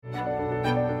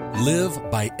Live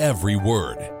by every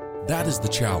word. That is the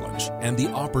challenge and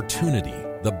the opportunity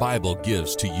the Bible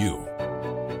gives to you.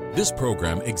 This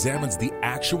program examines the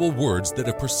actual words that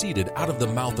have proceeded out of the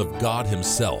mouth of God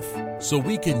Himself, so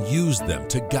we can use them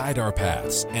to guide our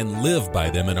paths and live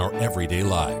by them in our everyday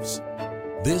lives.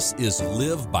 This is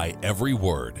Live by Every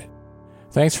Word.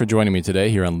 Thanks for joining me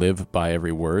today here on Live by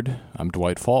Every Word. I'm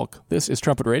Dwight Falk. This is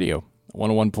Trumpet Radio,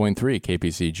 101.3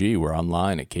 KPCG. We're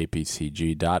online at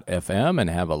kpcg.fm and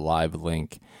have a live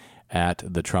link at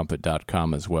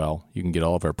thetrumpet.com as well. You can get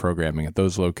all of our programming at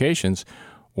those locations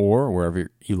or wherever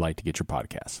you like to get your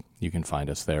podcasts. You can find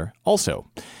us there. Also,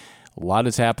 a lot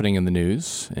is happening in the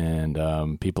news,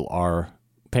 and people are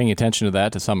paying attention to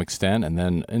that to some extent, and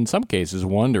then in some cases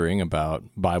wondering about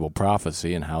Bible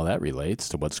prophecy and how that relates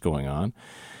to what's going on.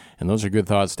 And those are good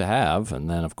thoughts to have. And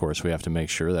then, of course, we have to make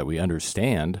sure that we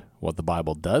understand what the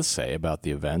Bible does say about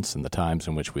the events and the times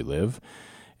in which we live.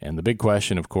 And the big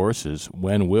question, of course, is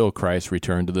when will Christ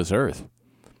return to this earth?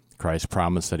 Christ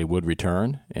promised that He would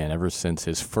return, and ever since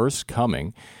His first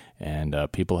coming, and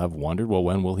people have wondered, well,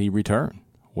 when will He return?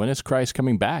 When is Christ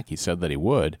coming back? He said that He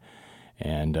would.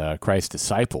 And Christ's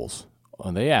disciples,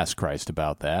 they asked Christ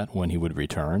about that, when He would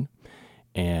return.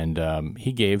 And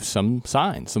He gave some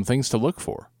signs, some things to look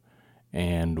for.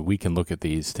 And we can look at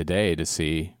these today to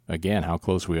see, again, how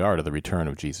close we are to the return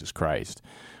of Jesus Christ.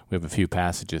 We have a few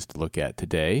passages to look at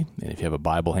today, and if you have a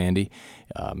Bible handy,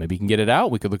 maybe you can get it out.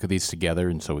 We could look at these together,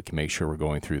 and so we can make sure we're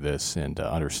going through this and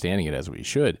understanding it as we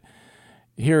should.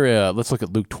 Here, let's look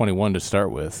at Luke 21 to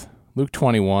start with. Luke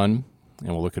 21, and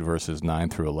we'll look at verses 9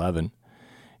 through 11.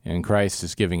 And Christ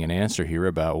is giving an answer here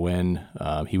about when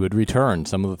He would return,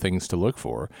 some of the things to look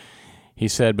for. He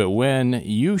said, "But when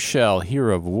you shall hear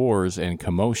of wars and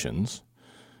commotions,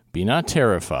 be not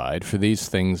terrified, for these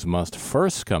things must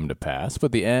first come to pass,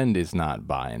 but the end is not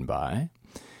by and by.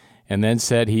 And then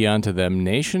said He unto them,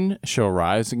 Nation shall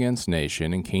rise against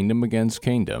nation, and kingdom against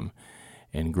kingdom.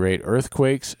 And great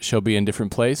earthquakes shall be in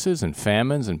different places, and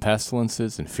famines and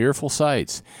pestilences, and fearful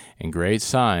sights, and great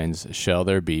signs shall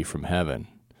there be from heaven."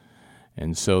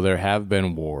 And so there have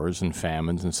been wars and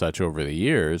famines and such over the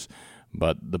years,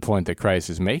 but the point that Christ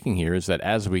is making here is that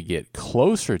as we get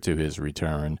closer to His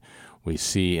return, we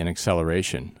see an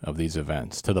acceleration of these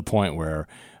events to the point where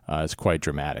it's quite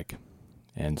dramatic.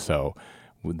 And so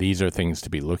these are things to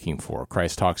be looking for.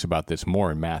 Christ talks about this more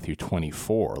in Matthew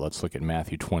 24. Let's look at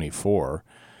Matthew 24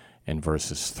 and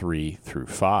verses 3 through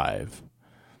 5.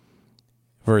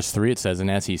 Verse 3, it says, "And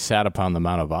as He sat upon the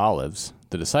Mount of Olives,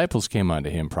 the disciples came unto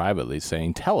Him privately,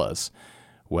 saying, Tell us,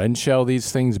 when shall these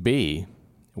things be?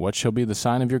 What shall be the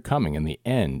sign of your coming and the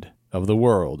end of the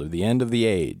world, or the end of the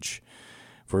age?"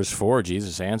 Verse 4,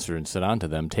 Jesus answered and said unto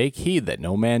them, Take heed that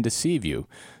no man deceive you.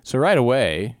 So right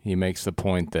away, He makes the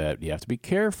point that you have to be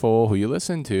careful who you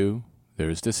listen to.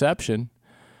 There's deception.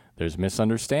 There's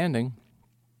misunderstanding.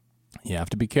 You have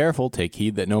to be careful. Take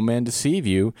heed that no man deceive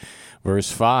you.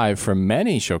 Verse 5, For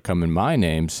many shall come in my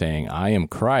name, saying, I am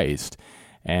Christ,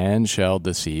 and shall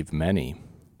deceive many.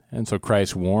 And so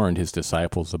Christ warned His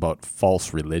disciples about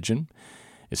false religion,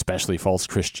 especially false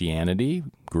Christianity,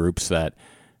 groups that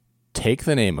take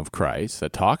the name of Christ,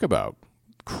 that talk about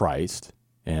Christ,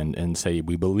 and say,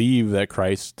 we believe that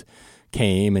Christ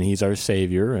came and He's our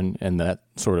Savior and that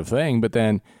sort of thing, but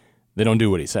then they don't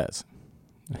do what He says.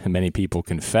 Many people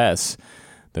confess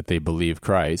that they believe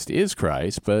Christ is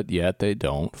Christ, but yet they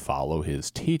don't follow His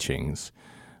teachings.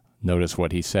 Notice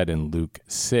what He said in Luke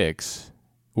 6.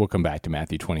 We'll come back to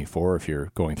Matthew 24 if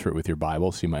you're going through it with your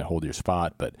Bible, so you might hold your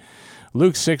spot. But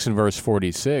Luke 6 and verse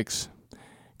 46,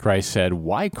 Christ said,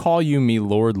 Why call you me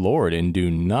Lord, Lord, and do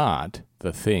not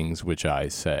the things which I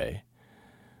say?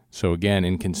 So again,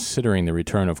 in considering the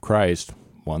return of Christ,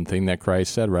 one thing that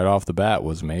Christ said right off the bat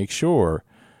was make sure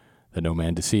that no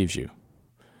man deceives you.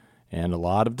 And a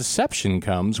lot of deception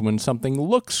comes when something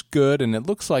looks good and it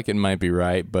looks like it might be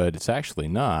right, but it's actually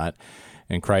not.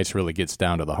 And Christ really gets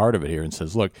down to the heart of it here and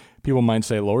says, look, people might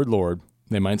say, Lord, Lord.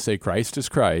 They might say Christ is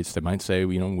Christ. They might say,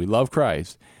 we love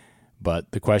Christ.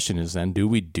 But the question is then, do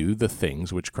we do the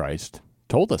things which Christ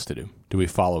told us to do? Do we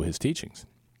follow His teachings?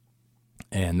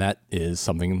 And that is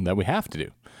something that we have to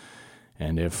do.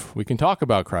 And if we can talk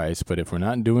about Christ, but if we're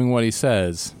not doing what He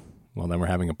says, well, then we're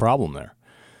having a problem there.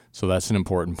 So that's an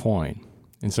important point.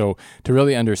 And so to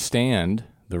really understand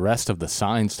the rest of the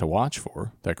signs to watch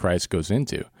for that Christ goes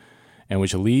into, and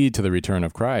which lead to the return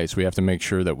of Christ, we have to make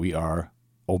sure that we are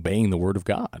obeying the Word of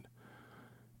God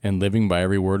and living by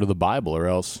every word of the Bible, or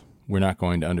else we're not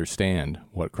going to understand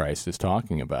what Christ is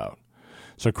talking about.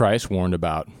 So Christ warned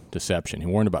about deception. He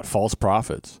warned about false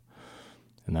prophets.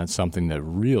 And that's something to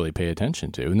really pay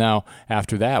attention to. Now,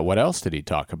 after that, what else did he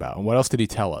talk about? What else did he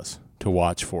tell us to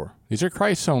watch for? These are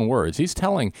Christ's own words. He's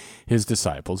telling his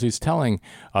disciples, he's telling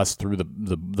us through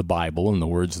the Bible and the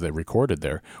words that recorded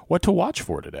there, what to watch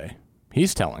for today.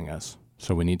 He's telling us.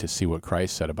 So we need to see what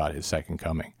Christ said about his second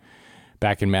coming.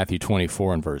 Back in Matthew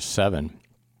 24 and verse 7,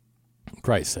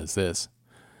 Christ says this,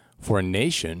 "For a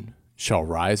nation shall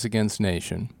rise against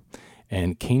nation,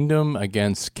 and kingdom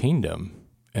against kingdom,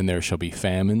 and there shall be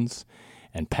famines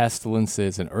and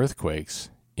pestilences and earthquakes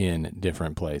in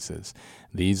different places."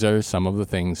 These are some of the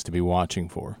things to be watching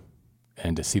for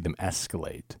and to see them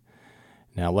escalate.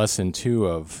 Now, Lesson 2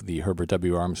 of the Herbert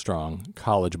W. Armstrong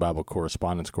College Bible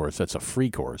Correspondence Course, that's a free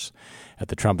course at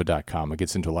thetrumpet.com. It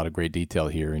gets into a lot of great detail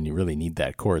here, and you really need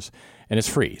that course. And it's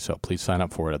free, so please sign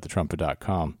up for it at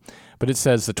thetrumpet.com. But it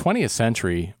says, the 20th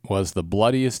century was the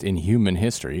bloodiest in human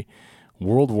history.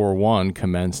 World War I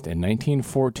commenced in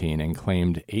 1914 and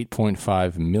claimed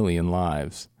 8.5 million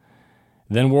lives.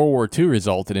 Then World War II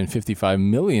resulted in 55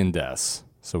 million deaths.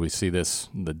 So we see this,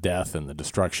 the death and the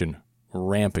destruction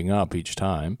ramping up each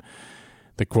time.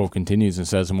 The quote continues and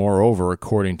says, "Moreover,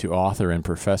 according to author and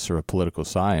professor of political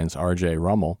science R.J.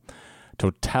 Rummel,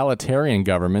 totalitarian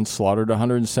governments slaughtered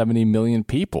 170 million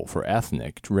people for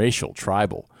ethnic, racial,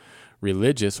 tribal,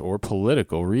 religious, or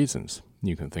political reasons."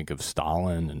 You can think of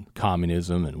Stalin and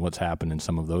communism and what's happened in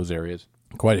some of those areas.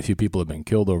 Quite a few people have been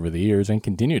killed over the years and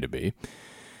continue to be.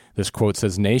 This quote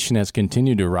says, "Nation has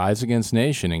continued to rise against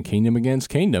nation and kingdom against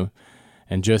kingdom.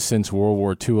 And just since World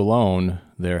War II alone,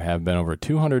 there have been over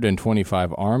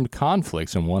 225 armed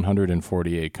conflicts in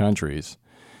 148 countries.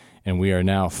 And we are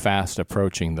now fast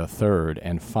approaching the third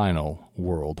and final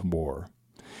World War."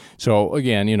 So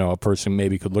again, a person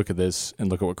maybe could look at this and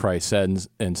look at what Christ said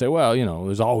and say, well,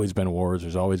 there's always been wars,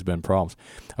 there's always been problems.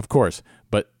 Of course,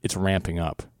 but it's ramping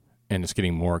up and it's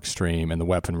getting more extreme and the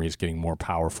weaponry is getting more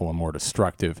powerful and more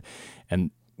destructive.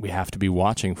 And we have to be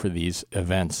watching for these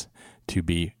events to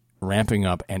be ramping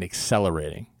up and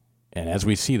accelerating. And as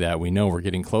we see that, we know we're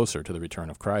getting closer to the return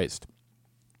of Christ.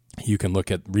 You can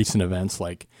look at recent events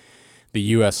like the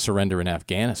U.S. surrender in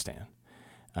Afghanistan.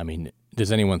 I mean,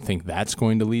 does anyone think that's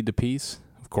going to lead to peace?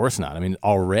 Of course not. I mean,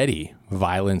 already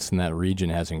violence in that region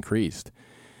has increased,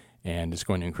 and it's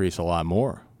going to increase a lot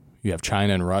more. You have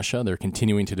China and Russia. They're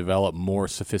continuing to develop more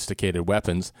sophisticated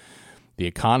weapons. The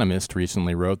Economist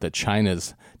recently wrote that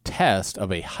China's test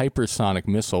of a hypersonic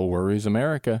missile worries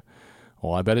America.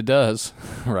 Well, I bet it does,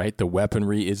 right? The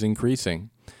weaponry is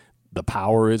increasing. The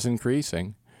power is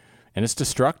increasing, and it's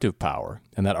destructive power.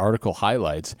 And that article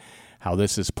highlights how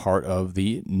this is part of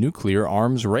the nuclear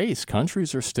arms race.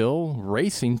 Countries are still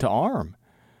racing to arm.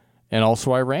 And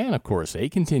also Iran, of course, they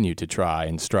continue to try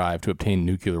and strive to obtain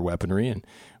nuclear weaponry, and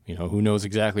who knows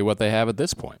exactly what they have at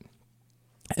this point.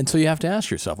 And so you have to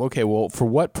ask yourself, okay, well, for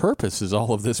what purpose is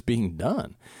all of this being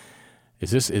done?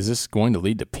 Is this going to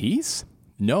lead to peace?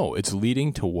 No, it's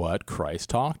leading to what Christ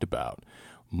talked about,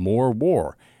 more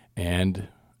war. And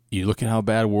you look at how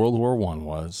bad World War I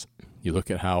was. You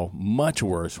look at how much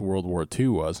worse World War II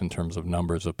was in terms of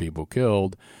numbers of people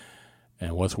killed.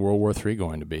 And what's World War III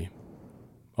going to be?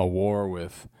 A war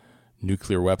with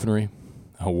nuclear weaponry?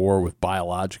 A war with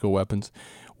biological weapons?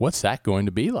 What's that going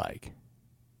to be like?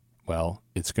 Well,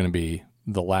 it's going to be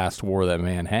the last war that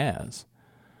man has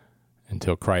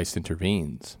until Christ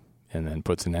intervenes and then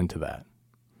puts an end to that.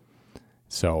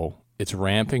 So it's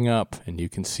ramping up, and you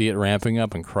can see it ramping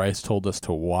up, and Christ told us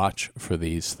to watch for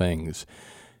these things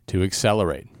to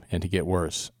accelerate and to get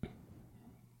worse.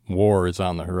 War is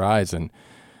on the horizon,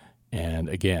 and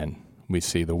again, we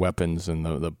see the weapons and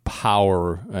the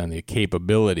power and the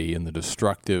capability and the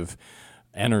destructive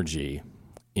energy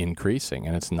increasing,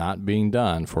 and it's not being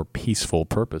done for peaceful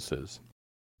purposes.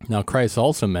 Now, Christ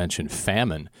also mentioned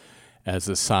famine as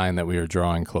a sign that we are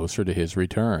drawing closer to his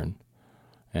return.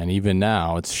 And even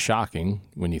now, it's shocking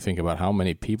when you think about how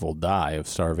many people die of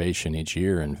starvation each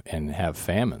year and have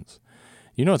famines.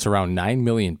 It's around 9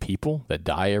 million people that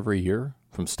die every year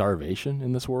from starvation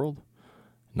in this world.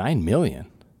 9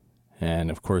 million. And,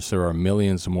 of course, there are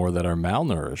millions more that are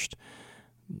malnourished.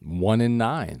 1 in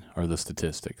 9 are the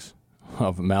statistics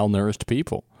of malnourished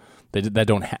people that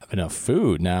don't have enough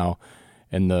food. Now,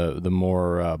 in the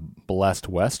more blessed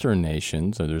Western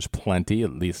nations, there's plenty,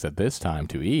 at least at this time,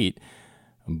 to eat,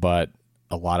 but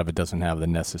a lot of it doesn't have the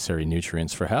necessary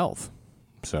nutrients for health.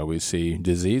 So we see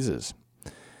diseases.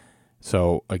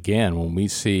 So again, when we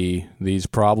see these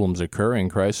problems occurring,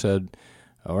 Christ said,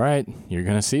 all right, you're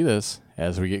going to see this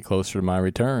as we get closer to my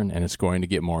return, and it's going to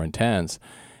get more intense.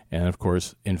 And of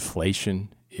course,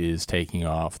 inflation is taking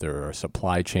off. There are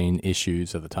supply chain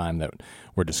issues at the time that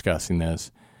we're discussing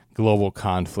this. global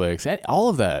conflicts, and all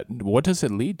of that. What does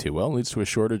it lead to? Well, it leads to a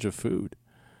shortage of food.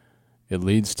 It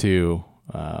leads to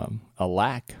a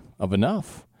lack of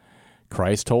enough.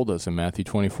 Christ told us in Matthew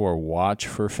 24, watch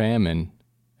for famine.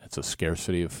 That's a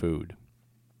scarcity of food.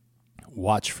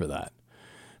 Watch for that,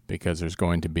 because there's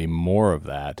going to be more of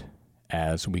that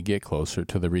as we get closer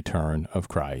to the return of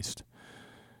Christ.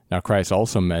 Now, Christ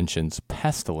also mentions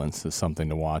pestilence as something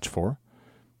to watch for.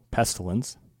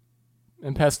 Pestilence.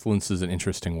 And pestilence is an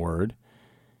interesting word.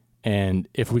 And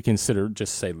if we consider,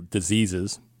 just say,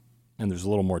 diseases, and there's a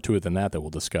little more to it than that we'll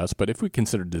discuss, but if we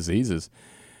consider diseases,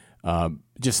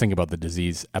 just think about the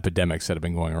disease epidemics that have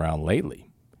been going around lately.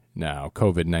 Now,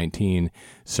 COVID-19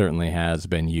 certainly has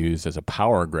been used as a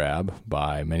power grab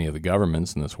by many of the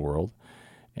governments in this world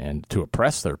and to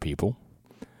oppress their people.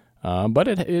 But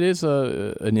it is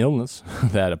an illness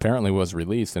that apparently was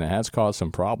released, and it has caused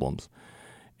some problems.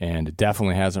 And it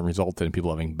definitely hasn't resulted in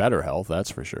people having better health,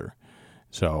 that's for sure.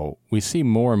 So we see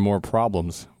more and more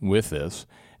problems with this.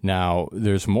 Now,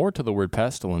 there's more to the word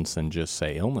pestilence than just,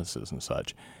 say, illnesses and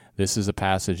such. This is a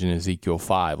passage in Ezekiel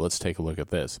 5. Let's take a look at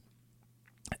this.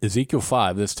 Ezekiel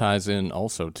 5, this ties in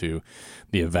also to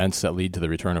the events that lead to the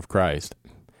return of Christ.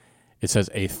 It says,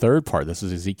 a third part, this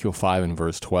is Ezekiel 5 and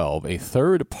verse 12, a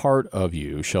third part of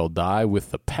you shall die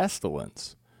with the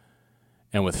pestilence,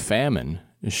 and with famine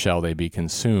shall they be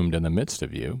consumed in the midst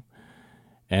of you,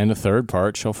 and a third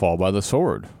part shall fall by the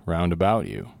sword round about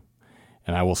you.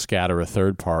 And I will scatter a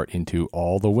third part into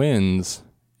all the winds,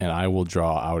 and I will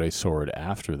draw out a sword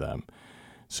after them.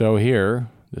 So here,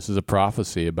 this is a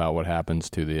prophecy about what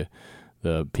happens to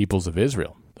the peoples of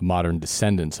Israel, the modern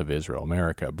descendants of Israel,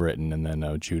 America, Britain, and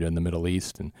then Judah and the Middle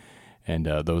East, and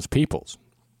those peoples.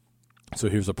 So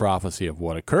here's a prophecy of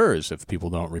what occurs if people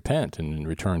don't repent and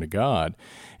return to God.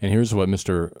 And here's what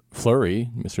Mr. Fleury,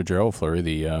 Mr. Gerald Fleury,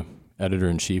 the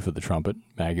editor-in-chief of the Trumpet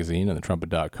magazine and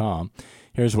thetrumpet.com,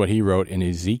 here's what he wrote in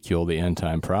Ezekiel, the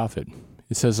end-time prophet.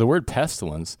 It says, the word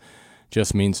pestilence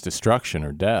just means destruction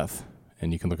or death.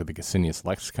 And you can look at the Gesenius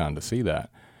lexicon to see that.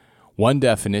 One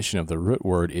definition of the root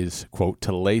word is, quote,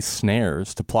 to lay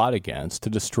snares, to plot against, to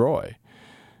destroy.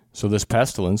 So this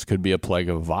pestilence could be a plague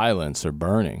of violence or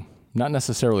burning, not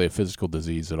necessarily a physical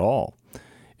disease at all.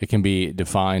 It can be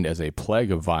defined as a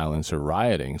plague of violence or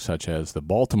rioting, such as the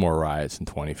Baltimore riots in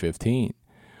 2015,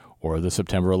 or the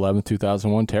September 11,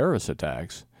 2001 terrorist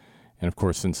attacks. And of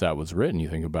course, since that was written, you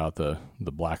think about the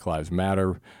Black Lives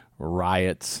Matter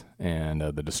riots and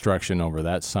the destruction over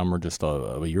that summer just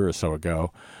a year or so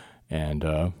ago,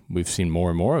 and we've seen more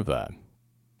and more of that.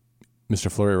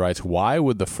 Mr. Fleury writes, why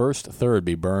would the first third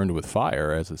be burned with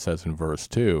fire, as it says in verse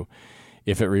 2,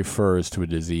 if it refers to a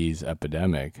disease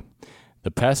epidemic?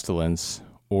 The pestilence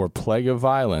or plague of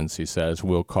violence, he says,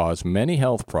 will cause many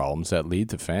health problems that lead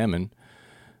to famine.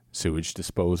 Sewage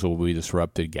disposal will be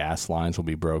disrupted, gas lines will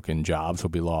be broken, jobs will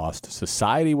be lost,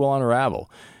 society will unravel,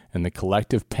 and the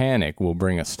collective panic will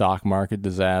bring a stock market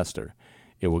disaster.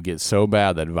 It will get so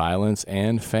bad that violence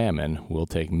and famine will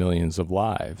take millions of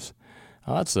lives.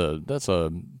 That's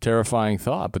a terrifying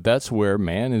thought, but that's where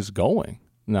man is going.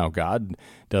 Now, God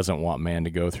doesn't want man to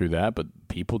go through that, but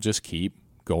people just keep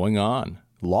going on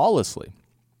lawlessly.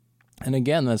 And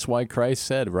again, that's why Christ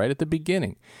said right at the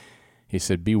beginning, he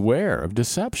said, beware of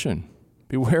deception.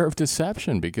 Beware of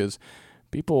deception, because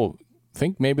people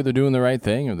think maybe they're doing the right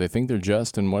thing, or they think they're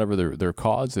just in whatever their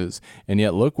cause is, and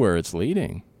yet look where it's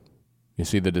leading. You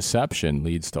see, the deception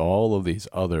leads to all of these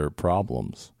other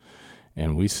problems.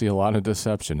 And we see a lot of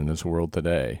deception in this world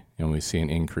today, and we see an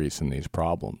increase in these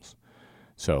problems.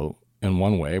 So in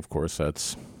one way, of course,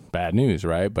 that's bad news,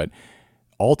 right? But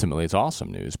ultimately, it's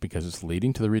awesome news because it's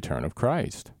leading to the return of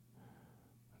Christ.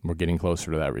 We're getting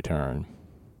closer to that return.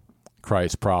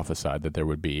 Christ prophesied that there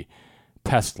would be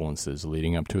pestilences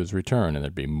leading up to his return, and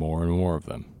there'd be more and more of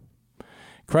them.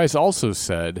 Christ also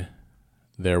said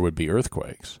there would be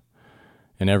earthquakes.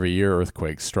 And every year,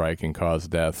 earthquakes strike and cause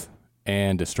death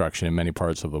and destruction in many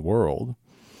parts of the world.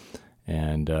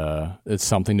 And it's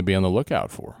something to be on the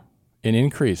lookout for, an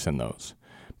increase in those,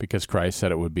 because Christ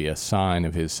said it would be a sign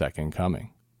of his second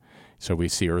coming. So we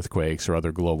see earthquakes or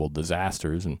other global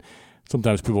disasters, and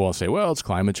sometimes people will say, well, it's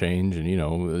climate change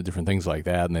and, different things like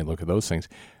that, and they look at those things.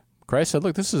 Christ said,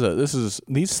 look,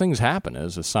 these things happen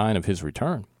as a sign of his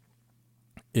return.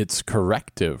 It's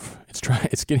corrective.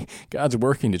 God's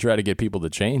working to try to get people to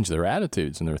change their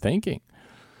attitudes and their thinking.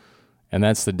 And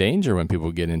that's the danger when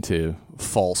people get into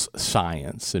false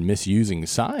science and misusing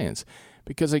science,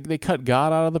 because they cut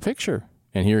God out of the picture.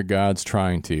 And here God's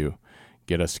trying to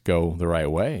get us to go the right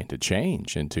way, to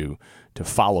change, and to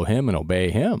follow him and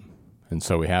obey him. And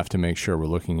so we have to make sure we're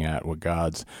looking at what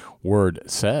God's word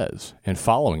says and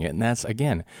following it. And that's,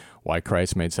 again, why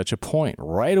Christ made such a point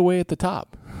right away at the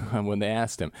top when they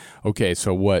asked him, okay,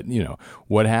 so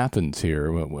what happens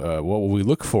here? What will we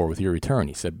look for with your return?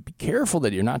 He said, be careful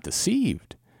that you're not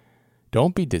deceived.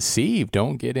 Don't be deceived.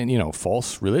 Don't get in,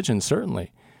 false religion,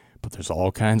 certainly. But there's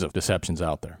all kinds of deceptions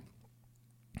out there.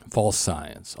 False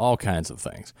science, all kinds of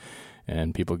things.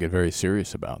 And people get very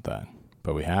serious about that.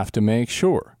 But we have to make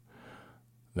sure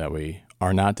that we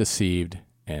are not deceived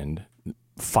and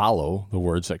follow the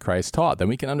words that Christ taught. Then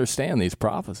we can understand these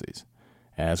prophecies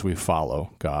as we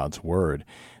follow God's word.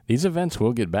 These events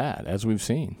will get bad, as we've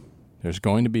seen. There's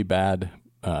going to be bad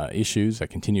issues that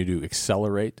continue to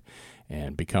accelerate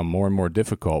and become more and more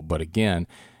difficult. But again,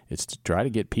 it's to try to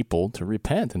get people to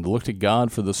repent and to look to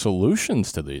God for the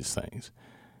solutions to these things.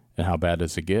 And how bad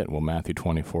does it get? Well, Matthew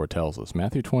 24 tells us.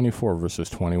 Matthew 24, verses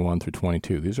 21 through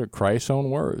 22. These are Christ's own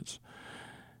words.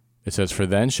 It says, "For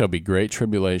then shall be great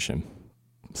tribulation,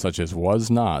 such as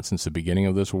was not since the beginning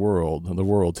of the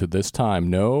world to this time,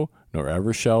 no, nor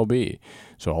ever shall be."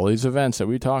 So all these events that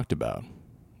we talked about,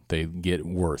 they get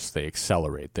worse, they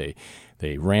accelerate,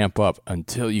 they ramp up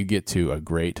until you get to a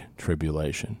great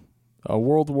tribulation, a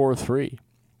World War III.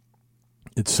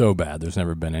 It's so bad, there's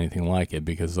never been anything like it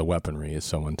because the weaponry is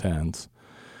so intense.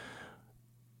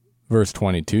 Verse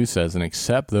 22 says, "And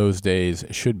except those days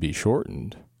should be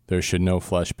shortened, there should no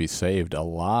flesh be saved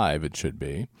alive," it should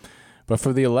be. "But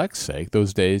for the elect's sake,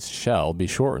 those days shall be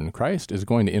shortened." Christ is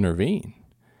going to intervene.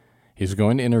 He's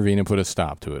going to intervene and put a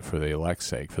stop to it for the elect's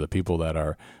sake, for the people that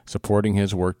are supporting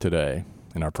his work today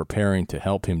and are preparing to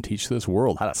help him teach this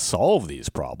world how to solve these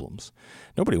problems.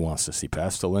 Nobody wants to see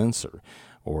pestilence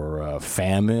or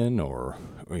famine or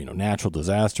natural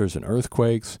disasters and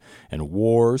earthquakes and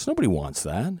wars. Nobody wants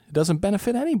that. It doesn't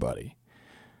benefit anybody.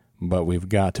 But we've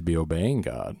got to be obeying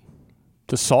God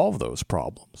to solve those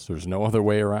problems. There's no other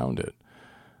way around it.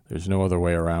 There's no other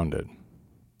way around it.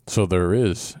 So there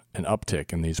is an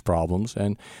uptick in these problems,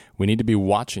 and we need to be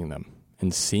watching them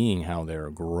and seeing how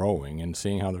they're growing and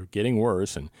seeing how they're getting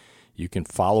worse. And you can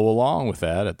follow along with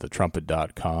that at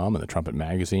thetrumpet.com and the Trumpet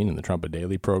Magazine and the Trumpet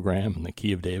Daily program and the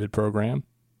Key of David program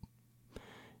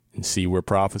and see where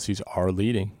prophecies are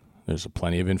leading. There's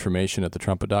plenty of information at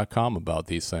thetrumpet.com about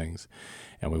these things.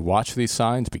 And we watch these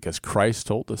signs because Christ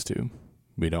told us to.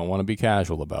 We don't want to be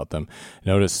casual about them.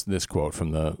 Notice this quote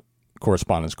from the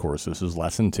correspondence course. This is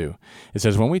lesson 2. It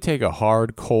says, "When we take a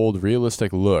hard, cold,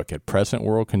 realistic look at present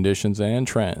world conditions and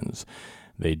trends,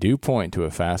 they do point to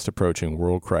a fast approaching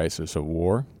world crisis of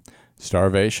war,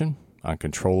 starvation,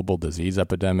 uncontrollable disease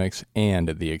epidemics, and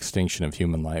the extinction of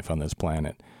human life on this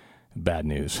planet." Bad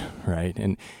news, right?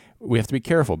 And we have to be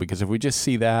careful because if we just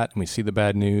see that and we see the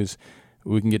bad news,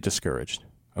 we can get discouraged.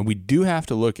 And we do have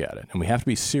to look at it, and we have to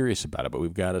be serious about it, but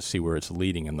we've got to see where it's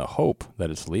leading and the hope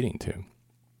that it's leading to.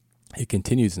 It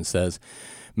continues and says,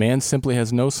 "Man simply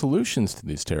has no solutions to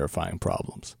these terrifying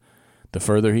problems. The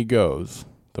further he goes,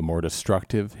 the more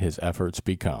destructive his efforts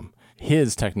become.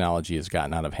 His technology has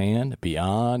gotten out of hand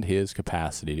beyond his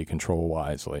capacity to control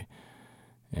wisely."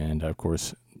 And, of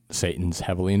course, Satan's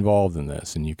heavily involved in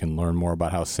this, and you can learn more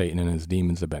about how Satan and his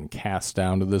demons have been cast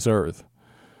down to this earth.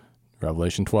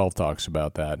 Revelation 12 talks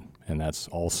about that, and that's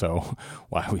also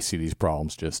why we see these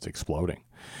problems just exploding.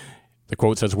 The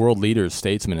quote says, "World leaders,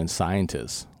 statesmen, and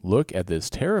scientists look at this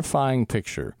terrifying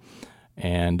picture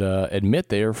and admit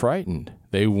they are frightened.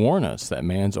 They warn us that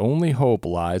man's only hope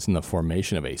lies in the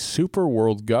formation of a super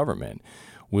world government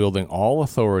wielding all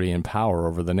authority and power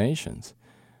over the nations."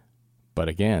 But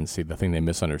again, see, the thing they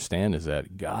misunderstand is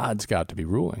that God's got to be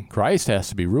ruling. Christ has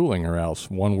to be ruling, or else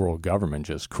one world government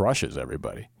just crushes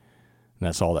everybody. And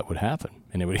that's all that would happen.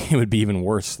 And it would be even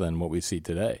worse than what we see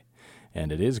today.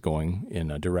 And it is going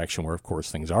in a direction where, of course,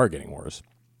 things are getting worse.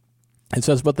 It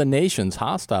says, "But the nations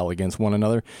hostile against one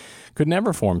another could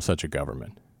never form such a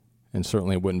government. And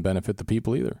certainly it wouldn't benefit the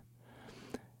people either."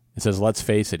 It says, "Let's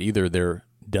face it, either there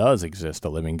does exist a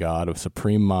living God of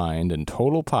supreme mind and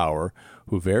total power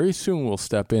who very soon will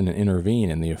step in and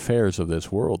intervene in the affairs of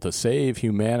this world to save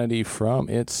humanity from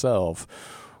itself,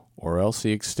 or else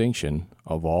the extinction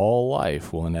of all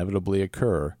life will inevitably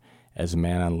occur as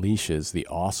man unleashes the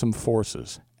awesome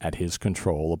forces at his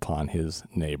control upon his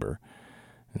neighbor."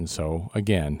 And so,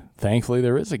 again, thankfully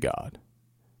there is a God.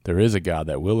 There is a God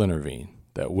that will intervene,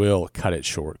 that will cut it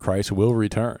short. Christ will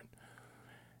return.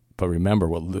 But remember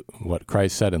what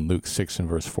Christ said in Luke 6 and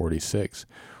verse 46.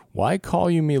 "Why call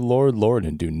you me Lord, Lord,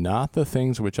 and do not the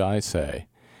things which I say?"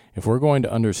 If we're going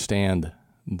to understand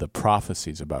the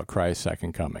prophecies about Christ's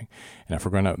second coming. And if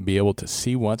we're going to be able to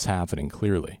see what's happening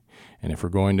clearly, and if we're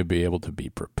going to be able to be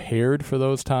prepared for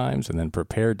those times and then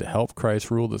prepared to help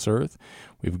Christ rule this earth,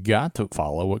 we've got to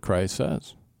follow what Christ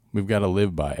says. We've got to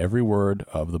live by every word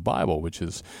of the Bible, which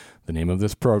is the name of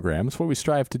this program. It's what we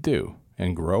strive to do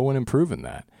and grow and improve in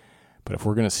that. But if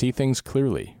we're going to see things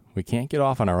clearly, we can't get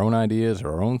off on our own ideas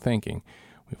or our own thinking.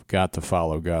 We've got to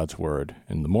follow God's word.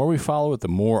 And the more we follow it, the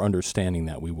more understanding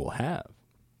that we will have.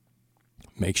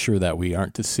 Make sure that we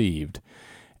aren't deceived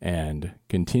and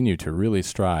continue to really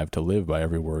strive to live by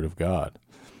every word of God.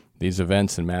 These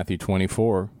events in Matthew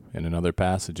 24 and in other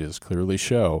passages clearly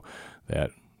show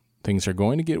that things are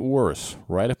going to get worse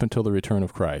right up until the return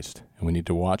of Christ. And we need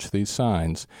to watch these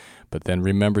signs, but then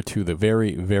remember too the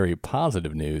very, very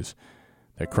positive news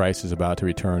that Christ is about to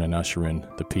return and usher in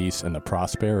the peace and the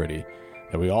prosperity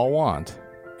that we all want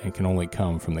and can only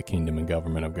come from the kingdom and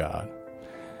government of God.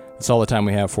 That's all the time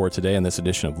we have for today in this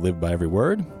edition of Live by Every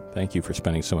Word. Thank you for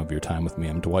spending some of your time with me.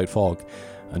 I'm Dwight Falk.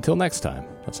 Until next time,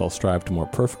 let's all strive to more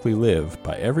perfectly live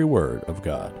by every word of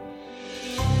God.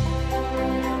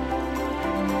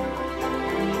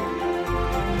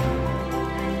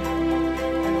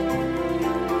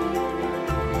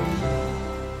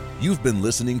 You've been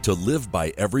listening to Live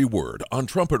by Every Word on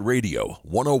Trumpet Radio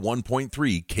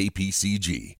 101.3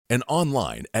 KPCG and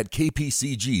online at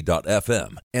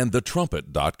kpcg.fm and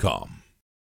thetrumpet.com.